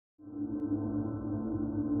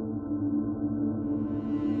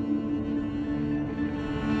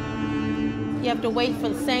have to wait for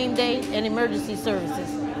the same day and emergency services.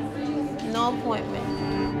 No appointment.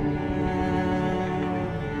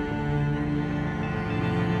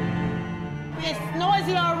 It's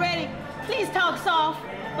noisy already. Please talk soft,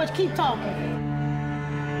 but keep talking.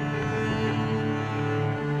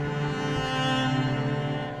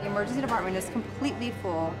 The emergency department is completely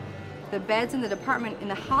full. The beds in the department in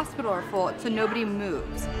the hospital are full, so nobody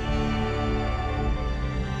moves.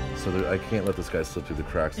 So I can't let this guy slip through the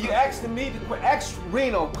cracks. You asked me to quit. Ask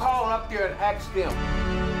Reno. Call up there and ask them.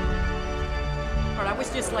 I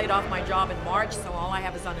was just laid off my job in March, so all I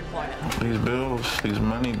have is unemployment. These bills, these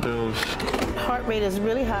money bills. Heart rate is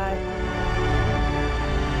really high.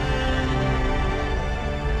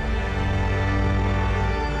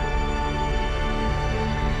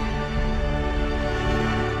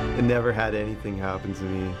 I never had anything happen to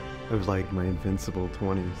me. It was like my invincible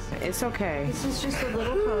 20s. It's okay. This is just a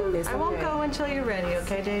little cold. I won't go until you're ready,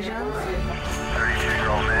 okay, Deja?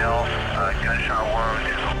 32-year-old male, gunshot wound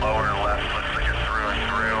in the lower left, looks like it's through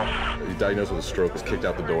and through. He's diagnosed with a stroke, was kicked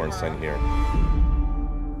out the door and sent here.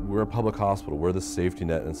 We're a public hospital. We're the safety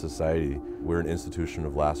net in society. We're an institution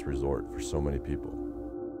of last resort for so many people.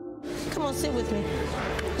 Come on, sit with me.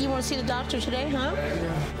 You want to see the doctor today, huh?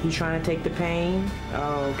 You trying to take the pain?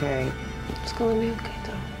 Oh, okay. It's going to be okay,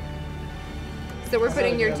 though. So we're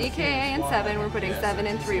putting your DKA in 7, we're putting 7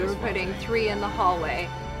 in 3, we're putting 3 in the hallway.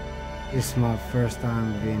 This is my first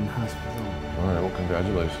time being in hospital. All right, well,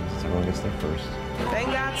 congratulations. Everyone gets there first. Thank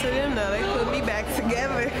God to them, though. They put me back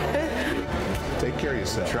together. Take care of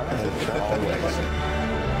yourself. Try always.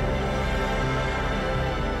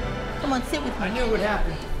 Come on, sit with me. I knew what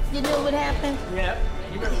happened. You knew what happened? Yep.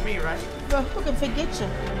 You remember me, right? Well, who can forget you?